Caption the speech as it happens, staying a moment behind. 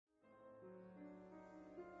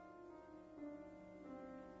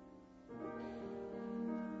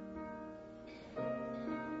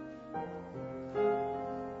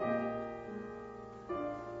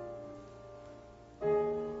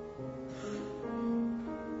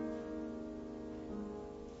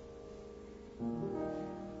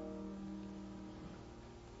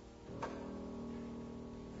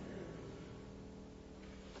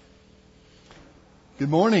Good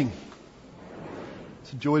morning.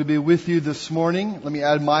 It's a joy to be with you this morning. Let me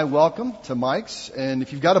add my welcome to Mike's. And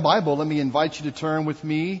if you've got a Bible, let me invite you to turn with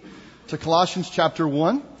me to Colossians chapter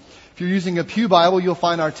 1. If you're using a Pew Bible, you'll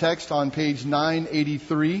find our text on page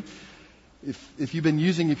 983. If you've been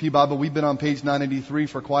using a Pew Bible, we've been on page 983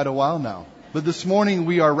 for quite a while now. But this morning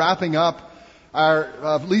we are wrapping up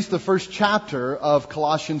at least the first chapter of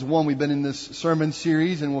Colossians 1. We've been in this sermon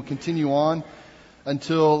series and we'll continue on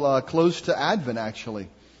until close to Advent, actually.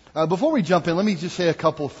 Before we jump in, let me just say a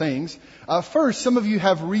couple things. First, some of you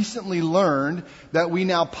have recently learned that we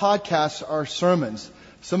now podcast our sermons.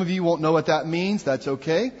 Some of you won't know what that means. That's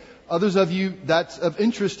okay. Others of you, that's of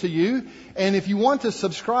interest to you. And if you want to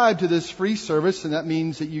subscribe to this free service, and that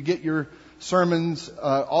means that you get your sermons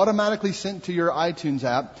automatically sent to your iTunes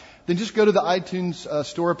app, then just go to the iTunes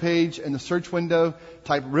store page in the search window,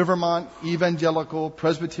 type Rivermont Evangelical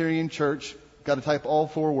Presbyterian Church. Got to type all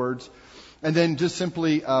 4 words. And then just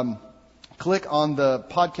simply click on the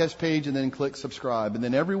podcast page and then click subscribe. And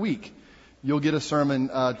then every week you'll get a sermon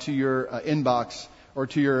to your inbox or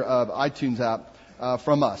to your iTunes app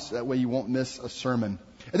from us. That way you won't miss a sermon.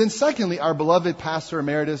 And then secondly, our beloved Pastor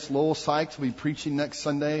Emeritus Lowell Sykes will be preaching next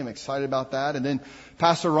Sunday. I'm excited about that. And then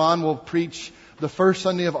Pastor Ron will preach the first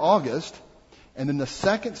Sunday of August. And then the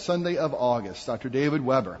second Sunday of August, Dr. David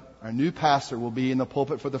Weber, our new pastor, will be in the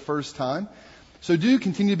pulpit for the first time. So do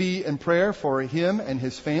continue to be in prayer for him and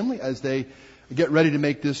his family as they get ready to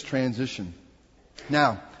make this transition.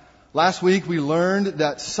 Now, last week we learned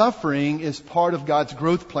that suffering is part of God's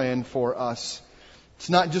growth plan for us. It's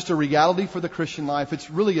not just a reality for the Christian life, it's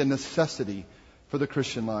really a necessity for the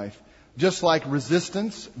Christian life. Just like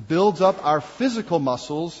resistance builds up our physical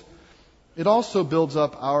muscles, it also builds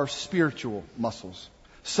up our spiritual muscles.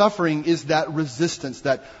 Suffering is that resistance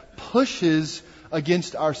that pushes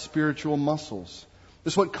against our spiritual muscles.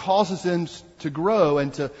 It's what causes them to grow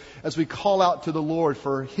and to, as we call out to the Lord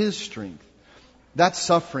for His strength. That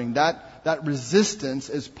suffering, that resistance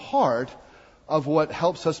is part of what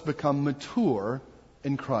helps us become mature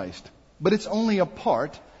in Christ. But it's only a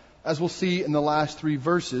part, as we'll see in the last 3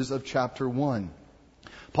 verses of chapter 1.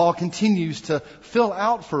 Paul continues to fill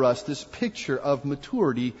out for us this picture of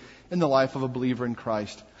maturity in the life of a believer in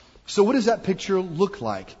Christ. So what does that picture look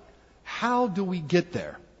like? How do we get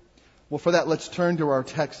there? Well, for that, let's turn to our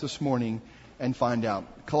text this morning and find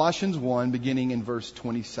out. Colossians 1, beginning in verse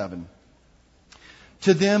 27.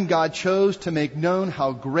 To them God chose to make known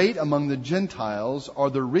how great among the Gentiles are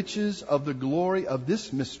the riches of the glory of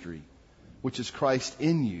this mystery, which is Christ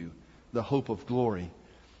in you, the hope of glory.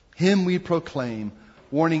 Him we proclaim,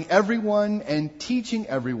 warning everyone and teaching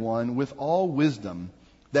everyone with all wisdom,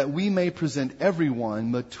 that we may present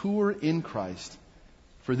everyone mature in Christ.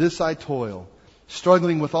 For this I toil,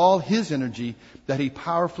 struggling with all His energy that He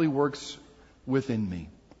powerfully works within me.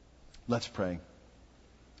 Let's pray.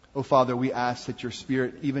 Oh, Father, we ask that Your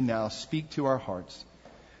Spirit even now speak to our hearts.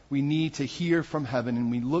 We need to hear from heaven,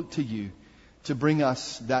 and we look to You to bring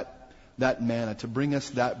us that manna, to bring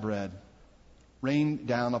us that bread. Rain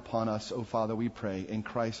down upon us, oh Father, we pray, in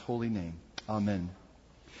Christ's holy name. Amen.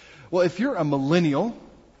 Well, if you're a millennial,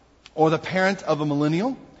 or the parent of a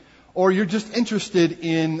millennial, or you're just interested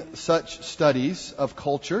in such studies of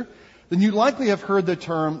culture, then you likely have heard the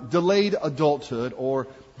term delayed adulthood or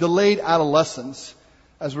delayed adolescence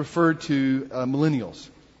as referred to millennials.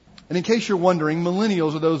 And in case you're wondering,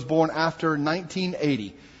 millennials are those born after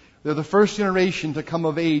 1980. They're the first generation to come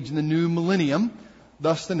of age in the new millennium,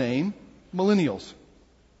 thus the name millennials.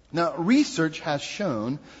 Now, research has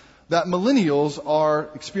shown that millennials are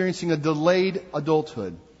experiencing a delayed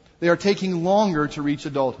adulthood. They are taking longer to reach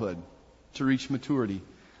adulthood, to reach maturity.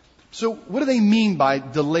 So what do they mean by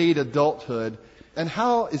delayed adulthood, and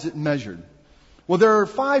how is it measured? Well, there are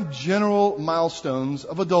 5 general milestones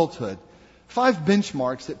of adulthood, 5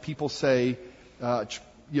 benchmarks that people say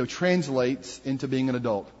translates into being an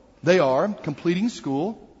adult. They are completing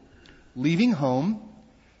school, leaving home,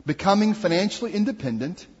 becoming financially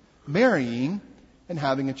independent, marrying, and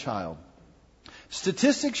having a child.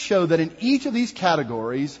 Statistics show that in each of these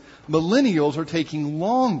categories, millennials are taking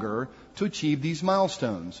longer to achieve these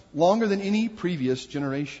milestones, longer than any previous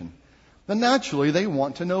generation. Now, naturally, they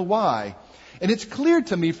want to know why. And it's clear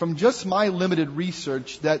to me from just my limited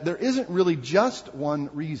research that there isn't really just one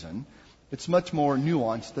reason. It's much more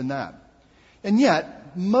nuanced than that. And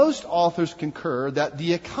yet, most authors concur that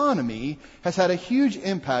the economy has had a huge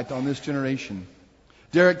impact on this generation.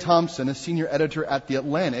 Derek Thompson, a senior editor at The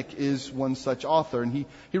Atlantic, is one such author, and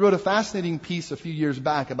he wrote a fascinating piece a few years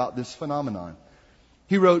back about this phenomenon.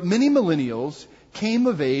 He wrote, many millennials came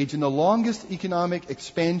of age in the longest economic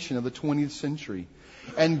expansion of the 20th century.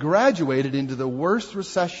 and graduated into the worst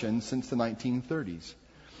recession since the 1930s.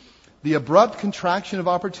 The abrupt contraction of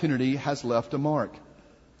opportunity has left a mark.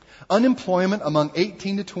 Unemployment among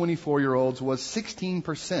 18 to 24-year-olds was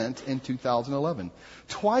 16% in 2011,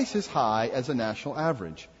 twice as high as the national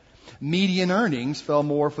average. Median earnings fell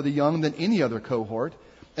more for the young than any other cohort,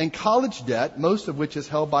 and college debt, most of which is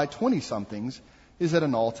held by 20-somethings, is at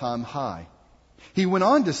an all-time high. He went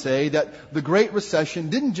on to say that the Great Recession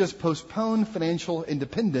didn't just postpone financial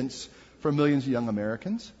independence for millions of young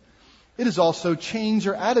Americans. It has also changed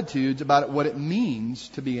our attitudes about what it means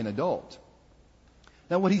to be an adult.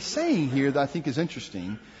 Now, what he's saying here that I think is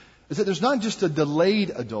interesting is that there's not just a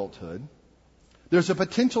delayed adulthood. There's a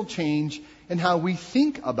potential change in how we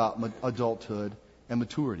think about adulthood and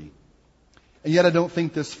maturity. And yet I don't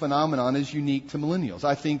think this phenomenon is unique to millennials.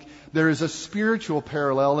 I think there is a spiritual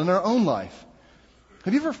parallel in our own life.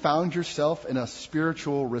 Have you ever found yourself in a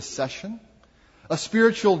spiritual recession? A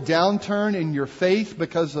spiritual downturn in your faith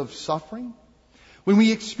because of suffering? When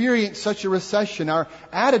we experience such a recession, our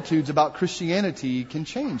attitudes about Christianity can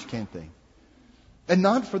change, can't they? And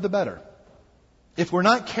not for the better. If we're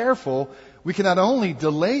not careful, we can not only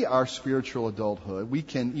delay our spiritual adulthood, we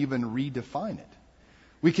can even redefine it.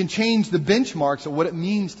 We can change the benchmarks of what it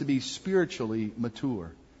means to be spiritually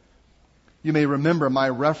mature. You may remember my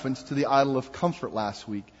reference to the idol of comfort last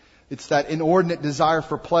week. It's that inordinate desire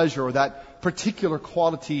for pleasure or that particular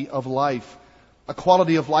quality of life, a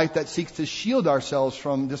quality of life that seeks to shield ourselves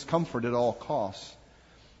from discomfort at all costs.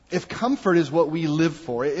 If comfort is what we live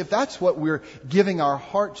for, if that's what we're giving our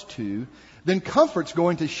hearts to, then comfort's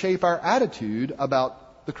going to shape our attitude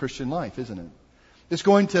about the Christian life, isn't it? It's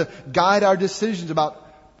going to guide our decisions about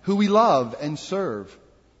who we love and serve.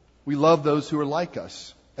 We love those who are like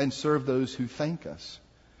us and serve those who thank us.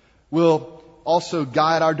 We'll also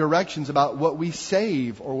guide our directions about what we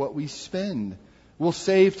save or what we spend. We'll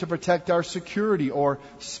save to protect our security or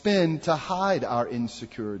spend to hide our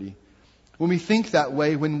insecurity. When we think that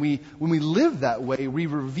way, when we live that way, we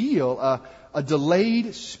reveal a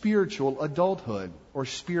delayed spiritual adulthood or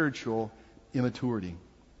spiritual immaturity.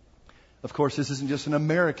 Of course, this isn't just an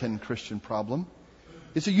American Christian problem.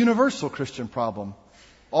 It's a universal Christian problem.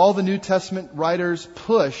 All the New Testament writers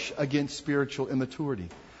push against spiritual immaturity.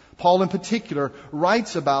 Paul in particular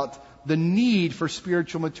writes about the need for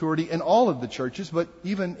spiritual maturity in all of the churches, but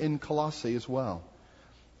even in Colossae as well.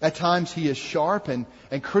 At times he is sharp and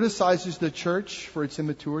criticizes the church for its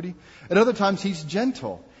immaturity. At other times he's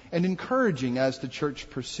gentle and encouraging as the church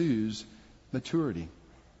pursues maturity.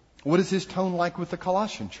 What is his tone like with the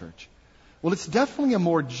Colossian church? Well, it's definitely a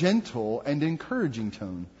more gentle and encouraging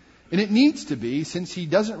tone. And it needs to be, since he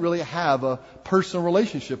doesn't really have a personal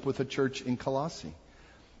relationship with the church in Colossae.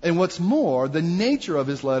 And what's more, the nature of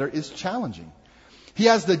his letter is challenging. He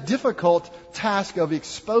has the difficult task of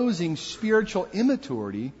exposing spiritual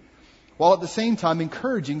immaturity while at the same time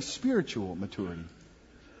encouraging spiritual maturity.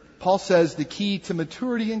 Paul says the key to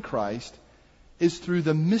maturity in Christ is through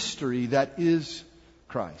the mystery that is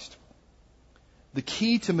Christ. The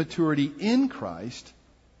key to maturity in Christ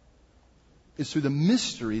is through the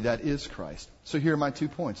mystery that is Christ. So here are my 2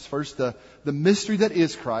 points. First, the mystery that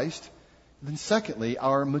is Christ. Then secondly,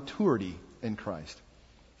 our maturity in Christ.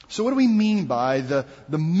 So what do we mean by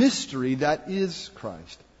the mystery that is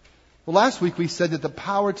Christ? Well, last week we said that the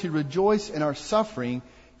power to rejoice in our suffering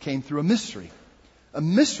came through a mystery. A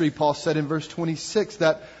mystery, Paul said in verse 26,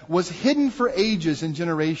 that was hidden for ages and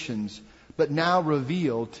generations, but now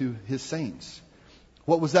revealed to his saints.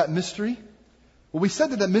 What was that mystery? Well, we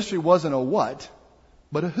said that mystery wasn't a what,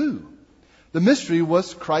 but a who. The mystery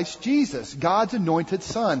was Christ Jesus, God's anointed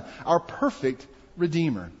Son, our perfect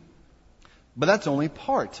Redeemer. But that's only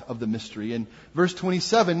part of the mystery. In verse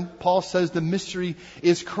 27, Paul says the mystery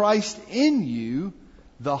is Christ in you,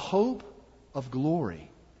 the hope of glory.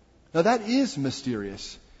 Now that is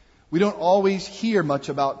mysterious. We don't always hear much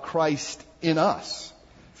about Christ in us.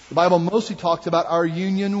 The Bible mostly talks about our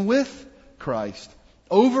union with Christ.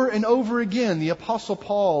 Over and over again, the Apostle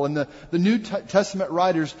Paul and the New Testament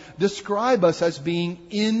writers describe us as being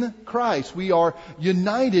in Christ. We are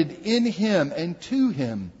united in Him and to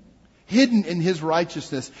Him, hidden in His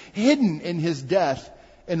righteousness, hidden in His death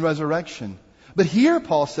and resurrection. But here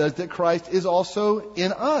Paul says that Christ is also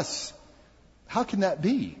in us. How can that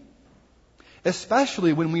be?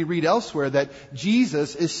 Especially when we read elsewhere that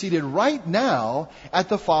Jesus is seated right now at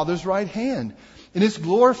the Father's right hand. In His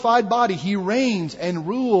glorified body, He reigns and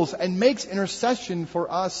rules and makes intercession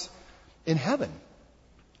for us in heaven.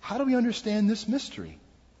 How do we understand this mystery?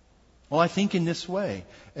 Well, I think in this way,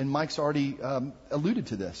 and Mike's already alluded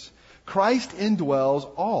to this. Christ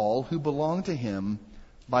indwells all who belong to Him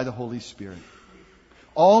by the Holy Spirit.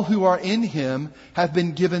 All who are in Him have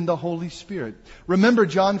been given the Holy Spirit. Remember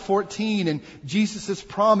John 14 and Jesus'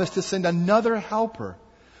 promise to send another helper.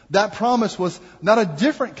 That promise was not a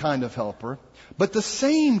different kind of helper, but the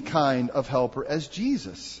same kind of helper as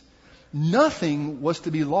Jesus. Nothing was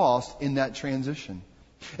to be lost in that transition.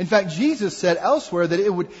 In fact, Jesus said elsewhere that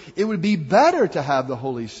it would be better to have the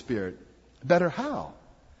Holy Spirit. Better how?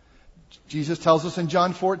 Jesus tells us in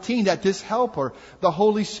John 14 that this helper, the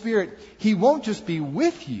Holy Spirit, He won't just be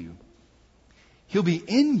with you. He'll be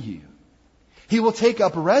in you. He will take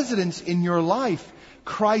up residence in your life,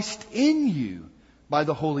 Christ in you by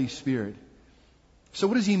the Holy Spirit. So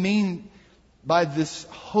what does He mean by this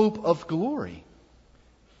hope of glory?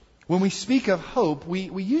 When we speak of hope,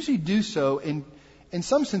 we usually do so in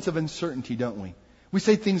some sense of uncertainty, don't we? We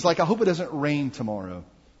say things like, I hope it doesn't rain tomorrow.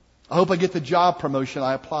 I hope I get the job promotion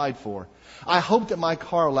I applied for. I hope that my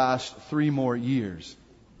car lasts 3 more years.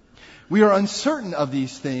 We are uncertain of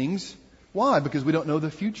these things. Why? Because we don't know the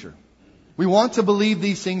future. We want to believe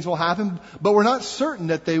these things will happen, but we're not certain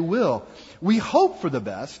that they will. We hope for the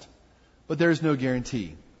best, but there is no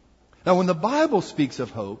guarantee. Now, when the Bible speaks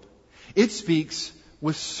of hope, it speaks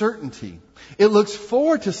with certainty. It looks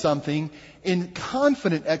forward to something in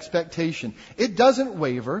confident expectation. It doesn't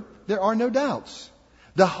waver. There are no doubts.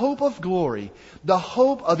 The hope of glory, the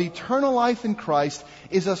hope of eternal life in Christ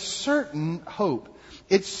is a certain hope.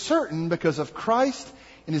 It's certain because of Christ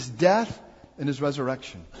and His death and His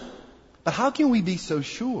resurrection. But how can we be so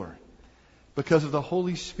sure? Because of the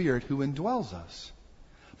Holy Spirit who indwells us.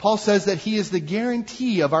 Paul says that He is the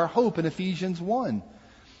guarantee of our hope in Ephesians 1.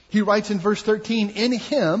 He writes in verse 13, in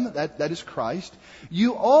Him, that is Christ,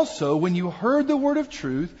 you also, when you heard the word of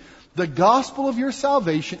truth, the gospel of your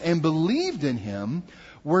salvation, and believed in Him,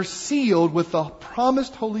 were sealed with the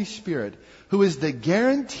promised Holy Spirit, who is the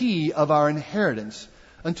guarantee of our inheritance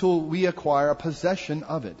until we acquire a possession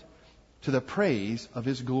of it, to the praise of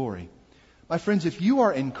His glory. My friends, if you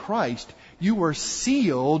are in Christ, you were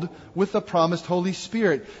sealed with the promised Holy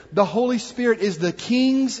Spirit. The Holy Spirit is the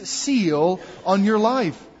King's seal on your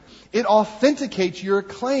life. It authenticates your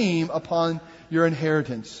claim upon your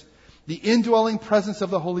inheritance. The indwelling presence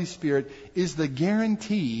of the Holy Spirit is the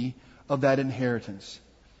guarantee of that inheritance.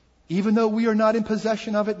 Even though we are not in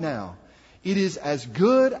possession of it now, it is as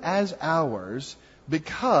good as ours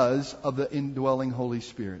because of the indwelling Holy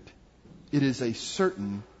Spirit. It is a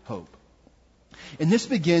certain hope. And this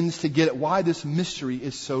begins to get at why this mystery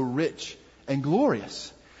is so rich and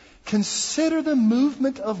glorious. Consider the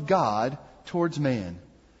movement of God towards man.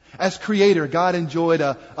 As Creator, God enjoyed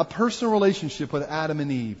a personal relationship with Adam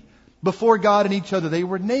and Eve. Before God and each other, they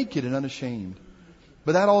were naked and unashamed.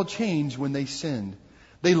 But that all changed when they sinned.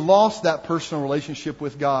 They lost that personal relationship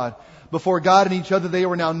with God. Before God and each other, they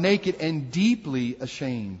were now naked and deeply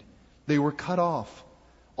ashamed. They were cut off.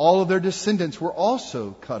 All of their descendants were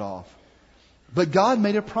also cut off. But God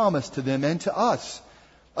made a promise to them and to us.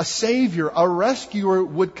 A Savior, a rescuer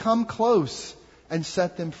would come close and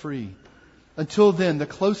set them free. Until then, the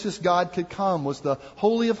closest God could come was the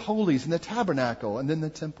Holy of Holies and the tabernacle and then the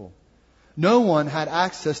temple. No one had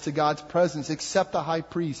access to God's presence except the high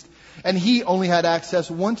priest. And he only had access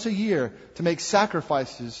once a year to make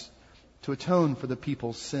sacrifices to atone for the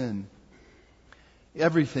people's sin.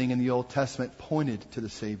 Everything in the Old Testament pointed to the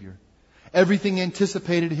Savior. Everything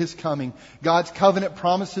anticipated His coming. God's covenant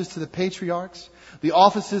promises to the patriarchs, the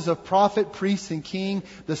offices of prophet, priest, and king,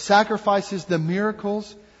 the sacrifices, the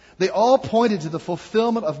miracles, they all pointed to the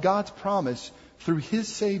fulfillment of God's promise through His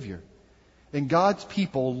Savior. And God's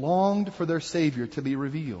people longed for their Savior to be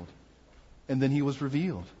revealed. And then He was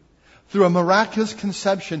revealed. Through a miraculous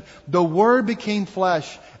conception, the Word became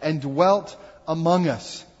flesh and dwelt among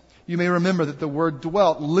us. You may remember that the word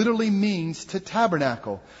dwelt literally means to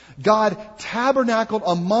tabernacle. God tabernacled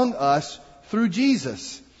among us through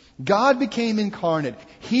Jesus. God became incarnate.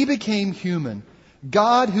 He became human.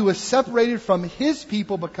 God, who was separated from His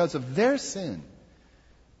people because of their sin,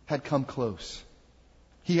 had come close.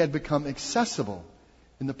 He had become accessible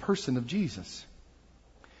in the person of Jesus.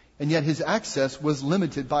 And yet His access was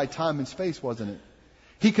limited by time and space, wasn't it?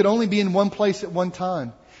 He could only be in one place at one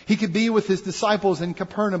time. He could be with His disciples in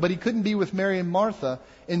Capernaum, but He couldn't be with Mary and Martha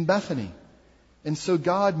in Bethany. And so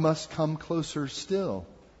God must come closer still.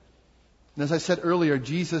 And as I said earlier,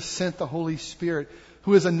 Jesus sent the Holy Spirit,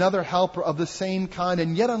 who is another helper of the same kind,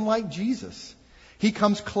 and yet unlike Jesus. He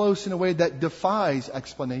comes close in a way that defies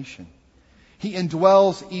explanation. He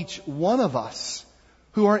indwells each one of us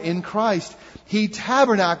who are in Christ. He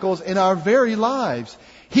tabernacles in our very lives.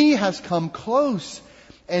 He has come close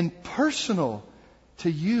and personal to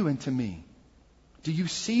you and to me. Do you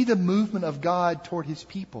see the movement of God toward His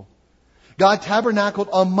people? God tabernacled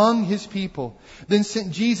among His people, then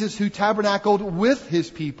sent Jesus who tabernacled with His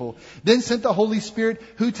people, then sent the Holy Spirit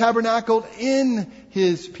who tabernacled in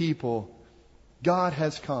His people. God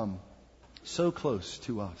has come so close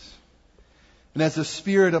to us. And as the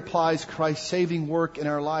Spirit applies Christ's saving work in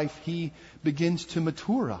our life, He begins to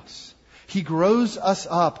mature us. He grows us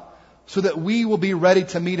up so that we will be ready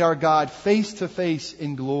to meet our God face to face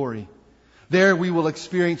in glory. There we will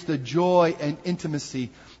experience the joy and intimacy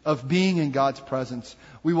of being in God's presence.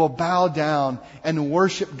 We will bow down and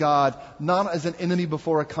worship God, not as an enemy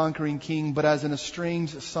before a conquering king, but as an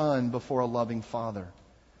estranged son before a loving father.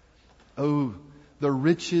 Oh, the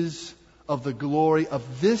riches of the glory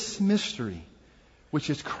of this mystery, which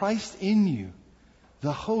is Christ in you,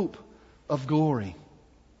 the hope of glory.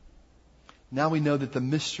 Now we know that the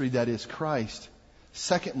mystery that is Christ.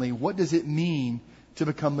 Secondly, what does it mean to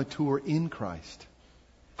become mature in Christ?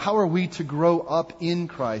 How are we to grow up in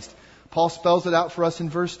Christ? Paul spells it out for us in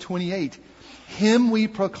verse 28. Him we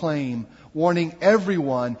proclaim, warning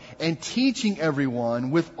everyone and teaching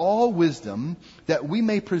everyone with all wisdom, that we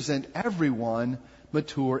may present everyone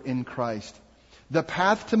mature in Christ. The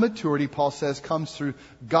path to maturity, Paul says, comes through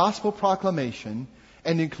gospel proclamation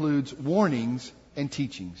and includes warnings and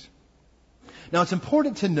teachings. Now, it's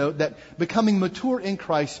important to note that becoming mature in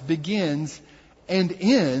Christ begins and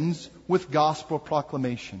ends with gospel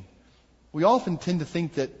proclamation. We often tend to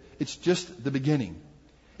think that it's just the beginning.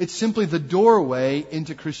 It's simply the doorway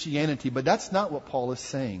into Christianity, but that's not what Paul is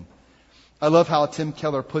saying. I love how Tim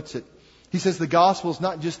Keller puts it. He says the gospel is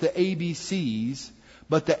not just the ABCs,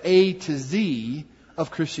 but the A to Z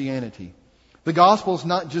of Christianity. The gospel is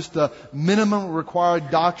not just the minimum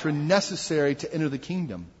required doctrine necessary to enter the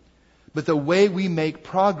kingdom, but the way we make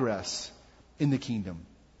progress in the kingdom.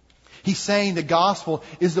 He's saying the gospel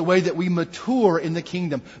is the way that we mature in the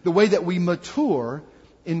kingdom, the way that we mature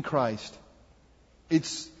in Christ.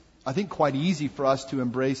 It's, I think, quite easy for us to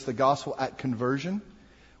embrace the gospel at conversion.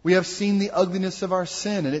 We have seen the ugliness of our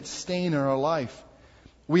sin and its stain in our life.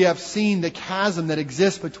 We have seen the chasm that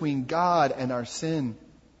exists between God and our sin.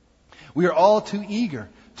 We are all too eager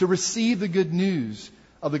to receive the good news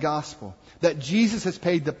of the gospel, that Jesus has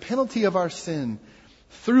paid the penalty of our sin.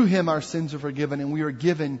 Through Him our sins are forgiven and we are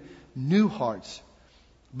given new hearts.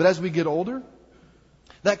 But as we get older,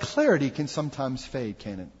 that clarity can sometimes fade,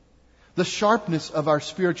 can it? The sharpness of our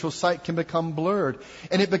spiritual sight can become blurred.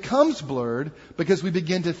 And it becomes blurred because we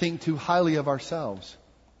begin to think too highly of ourselves.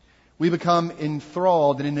 We become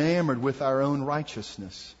enthralled and enamored with our own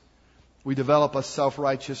righteousness. We develop a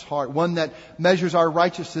self-righteous heart, one that measures our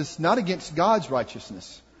righteousness not against God's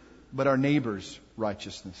righteousness, but our neighbor's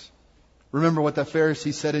righteousness. Remember what the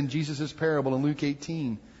Pharisee said in Jesus' parable in Luke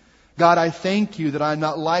 18. God, I thank you that I'm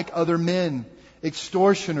not like other men,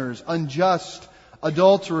 extortioners, unjust,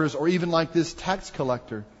 adulterers, or even like this tax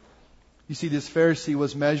collector. You see, this Pharisee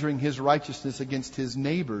was measuring his righteousness against his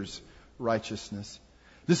neighbor's righteousness.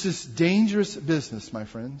 This is dangerous business, my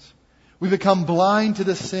friends. We become blind to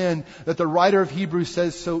the sin that the writer of Hebrews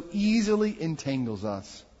says so easily entangles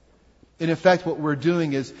us. In effect, what we're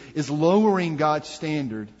doing is lowering God's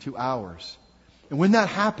standard to ours. And when that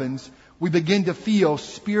happens, we begin to feel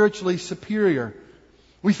spiritually superior.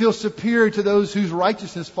 We feel superior to those whose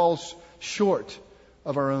righteousness falls short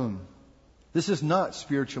of our own. This is not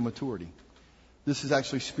spiritual maturity. This is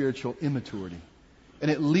actually spiritual immaturity.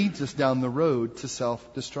 And it leads us down the road to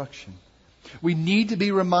self-destruction. We need to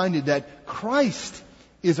be reminded that Christ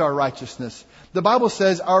is our righteousness. The Bible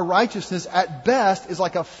says our righteousness at best is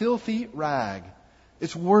like a filthy rag.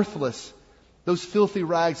 It's worthless. Those filthy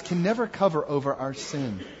rags can never cover over our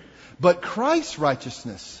sin. But Christ's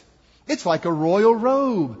righteousness, it's like a royal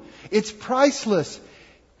robe. It's priceless.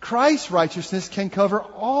 Christ's righteousness can cover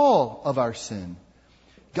all of our sin.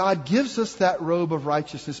 God gives us that robe of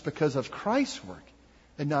righteousness because of Christ's work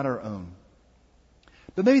and not our own.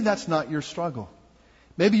 But maybe that's not your struggle.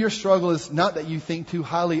 Maybe your struggle is not that you think too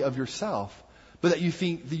highly of yourself, but that you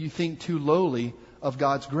think too lowly of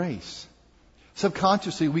God's grace.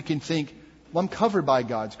 Subconsciously, we can think, well, I'm covered by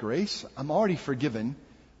God's grace. I'm already forgiven.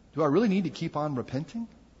 Do I really need to keep on repenting?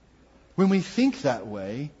 When we think that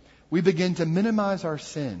way, we begin to minimize our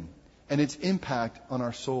sin and its impact on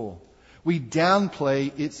our soul. We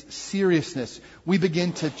downplay its seriousness. We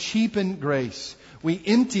begin to cheapen grace. We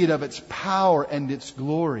empty it of its power and its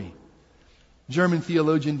glory. German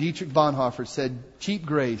theologian Dietrich Bonhoeffer said, cheap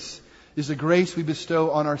grace is the grace we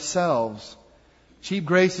bestow on ourselves. Cheap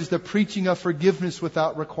grace is the preaching of forgiveness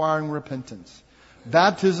without requiring repentance.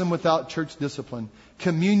 Baptism without church discipline.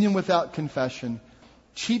 Communion without confession.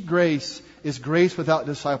 Cheap grace is grace without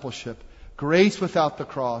discipleship. Grace without the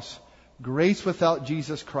cross. Grace without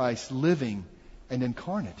Jesus Christ, living and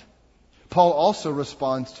incarnate. Paul also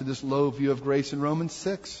responds to this low view of grace in Romans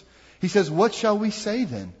 6. He says, what shall we say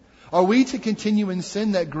then? Are we to continue in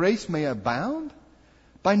sin that grace may abound?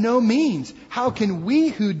 By no means. How can we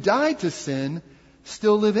who died to sin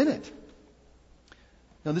still live in it?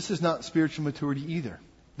 Now, this is not spiritual maturity either.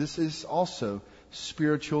 This is also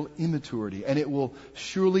spiritual immaturity, and it will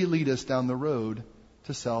surely lead us down the road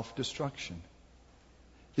to self-destruction.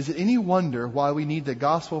 Is it any wonder why we need the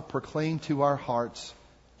gospel proclaimed to our hearts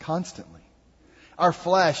constantly? Our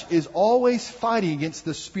flesh is always fighting against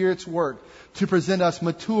the Spirit's work to present us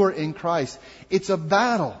mature in Christ. It's a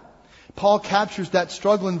battle. Paul captures that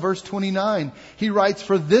struggle in verse 29. He writes,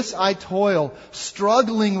 for this I toil,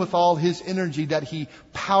 struggling with all his energy that he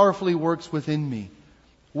powerfully works within me.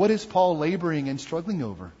 What is Paul laboring and struggling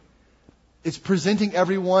over? It's presenting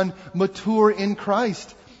everyone mature in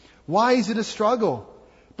Christ. Why is it a struggle?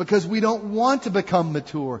 Because we don't want to become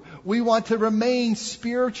mature. We want to remain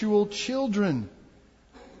spiritual children.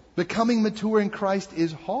 Becoming mature in Christ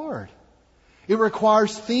is hard. It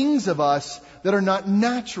requires things of us that are not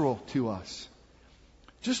natural to us.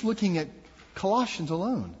 Just looking at Colossians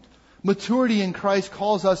alone. Maturity in Christ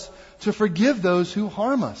calls us to forgive those who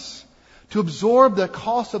harm us, to absorb the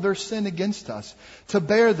cost of their sin against us, to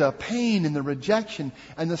bear the pain and the rejection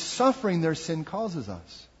and the suffering their sin causes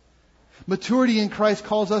us. Maturity in Christ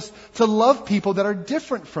calls us to love people that are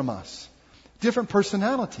different from us, different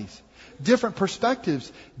personalities, different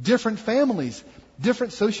perspectives, different families,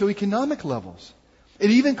 different socioeconomic levels.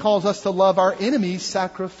 It even calls us to love our enemies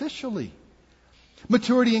sacrificially.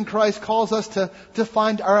 Maturity in Christ calls us to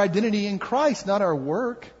find our identity in Christ, not our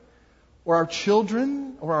work, or our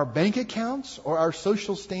children, or our bank accounts, or our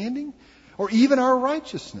social standing, or even our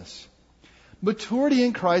righteousness. Maturity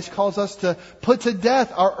in Christ calls us to put to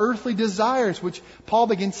death our earthly desires, which Paul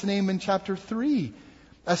begins to name in chapter 3,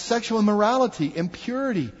 as sexual immorality,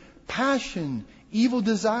 impurity, passion, evil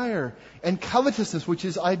desire, and covetousness, which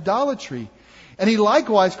is idolatry. And he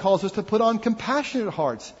likewise calls us to put on compassionate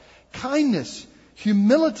hearts, kindness,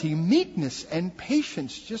 humility, meekness, and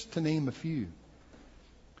patience, just to name a few.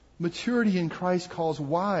 Maturity in Christ calls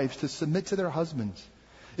wives to submit to their husbands.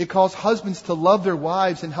 It calls husbands to love their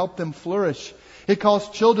wives and help them flourish. It calls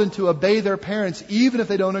children to obey their parents even if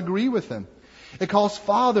they don't agree with them. It calls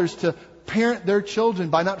fathers to parent their children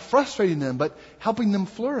by not frustrating them but helping them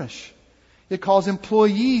flourish. It calls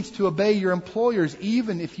employees to obey your employers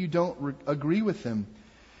even if you don't agree with them.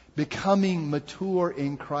 Becoming mature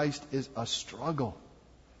in Christ is a struggle.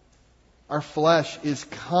 Our flesh is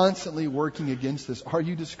constantly working against this. Are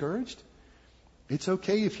you discouraged? It's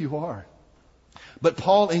okay if you are. But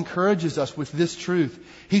Paul encourages us with this truth.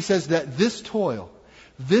 He says that this toil,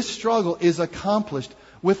 this struggle is accomplished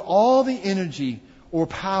with all the energy or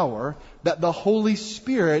power that the Holy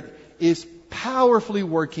Spirit is powerfully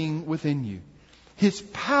working within you. His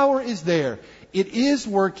power is there. It is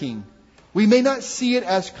working. We may not see it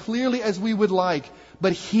as clearly as we would like,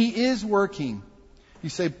 but He is working. You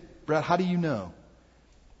say, Brad, how do you know?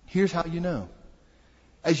 Here's how you know.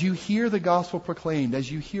 As you hear the gospel proclaimed, as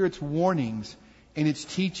you hear its warnings and its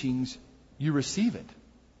teachings, you receive it.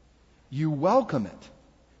 You welcome it.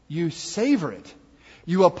 You savor it.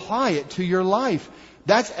 You apply it to your life.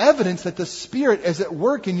 That's evidence that the Spirit is at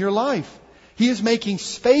work in your life. He is making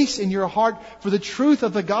space in your heart for the truth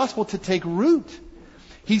of the gospel to take root.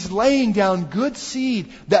 He's laying down good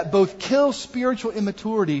seed that both kills spiritual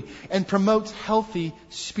immaturity and promotes healthy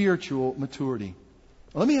spiritual maturity.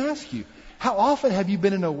 Let me ask you, how often have you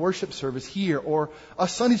been in a worship service here or a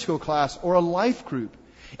Sunday school class or a life group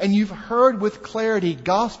and you've heard with clarity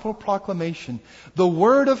gospel proclamation? The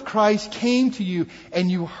word of Christ came to you and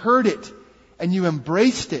you heard it and you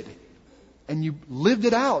embraced it and you lived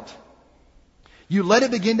it out. You let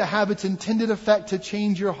it begin to have its intended effect to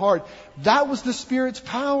change your heart. That was the Spirit's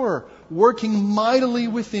power working mightily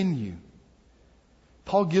within you.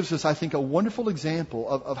 Paul gives us, I think, a wonderful example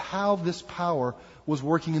of how this power was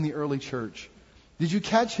working in the early church. Did you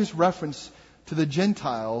catch his reference to the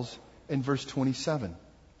Gentiles in verse 27?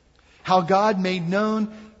 How God made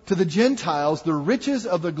known to the Gentiles the riches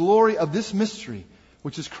of the glory of this mystery,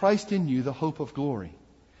 which is Christ in you, the hope of glory.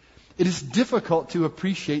 It is difficult to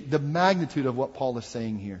appreciate the magnitude of what Paul is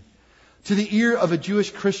saying here. To the ear of a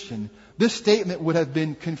Jewish Christian, this statement would have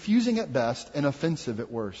been confusing at best and offensive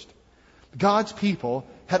at worst. God's people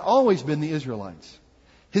had always been the Israelites,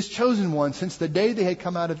 His chosen ones since the day they had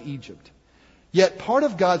come out of Egypt. Yet part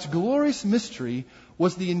of God's glorious mystery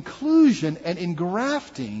was the inclusion and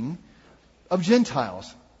engrafting of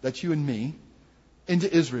Gentiles, that's you and me,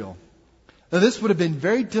 into Israel. Now, this would have been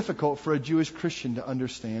very difficult for a Jewish Christian to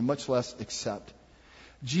understand, much less accept.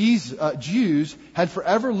 Jews had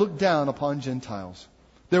forever looked down upon Gentiles.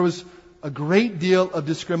 There was a great deal of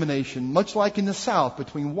discrimination, much like in the South,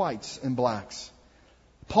 between whites and blacks.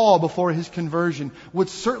 Paul, before his conversion, would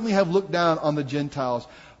certainly have looked down on the Gentiles.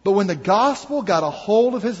 But when the gospel got a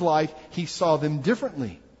hold of his life, he saw them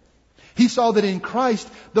differently. He saw that in Christ,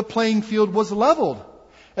 the playing field was leveled.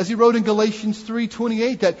 As he wrote in Galatians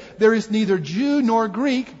 3:28, that there is neither Jew nor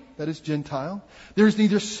Greek, that is Gentile. There is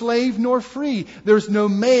neither slave nor free. There is no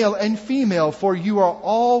male and female, for you are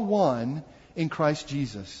all one in Christ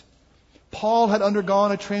Jesus. Paul had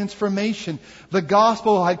undergone a transformation. The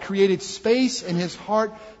gospel had created space in his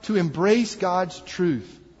heart to embrace God's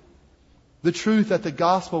truth. The truth that the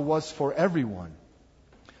gospel was for everyone.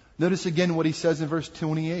 Notice again what he says in verse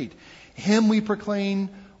 28. Him we proclaim,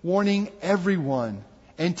 warning everyone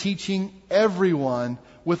and teaching everyone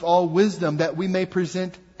with all wisdom, that we may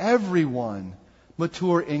present everyone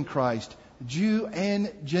mature in Christ, Jew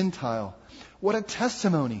and Gentile. What a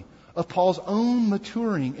testimony of Paul's own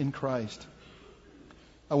maturing in Christ.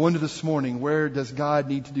 I wonder this morning, where does God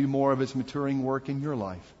need to do more of His maturing work in your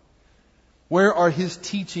life? Where are His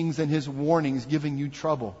teachings and His warnings giving you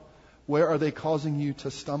trouble? Where are they causing you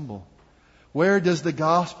to stumble? Where does the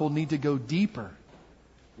gospel need to go deeper?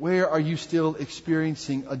 Where are you still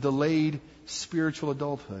experiencing a delayed spiritual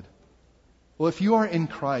adulthood? Well, if you are in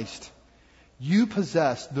Christ, you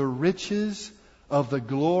possess the riches of the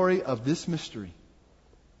glory of this mystery.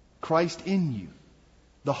 Christ in you,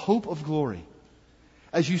 the hope of glory.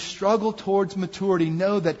 As you struggle towards maturity,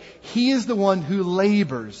 know that He is the one who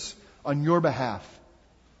labors on your behalf.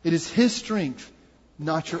 It is His strength,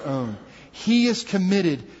 not your own. He is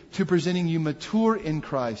committed to presenting you mature in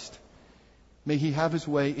Christ. May He have His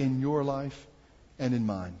way in your life and in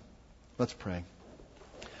mine. Let's pray.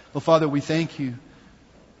 Well, Father, we thank You.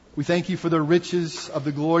 We thank You for the riches of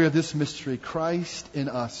the glory of this mystery, Christ in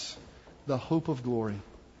us, the hope of glory.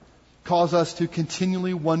 Cause us to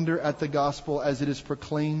continually wonder at the gospel as it is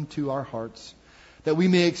proclaimed to our hearts, that we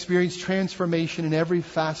may experience transformation in every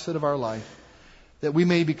facet of our life, that we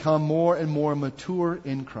may become more and more mature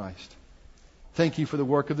in Christ. Thank You for the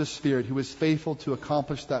work of the Spirit, who is faithful to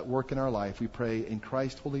accomplish that work in our life. We pray in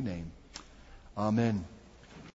Christ's holy name. Amen.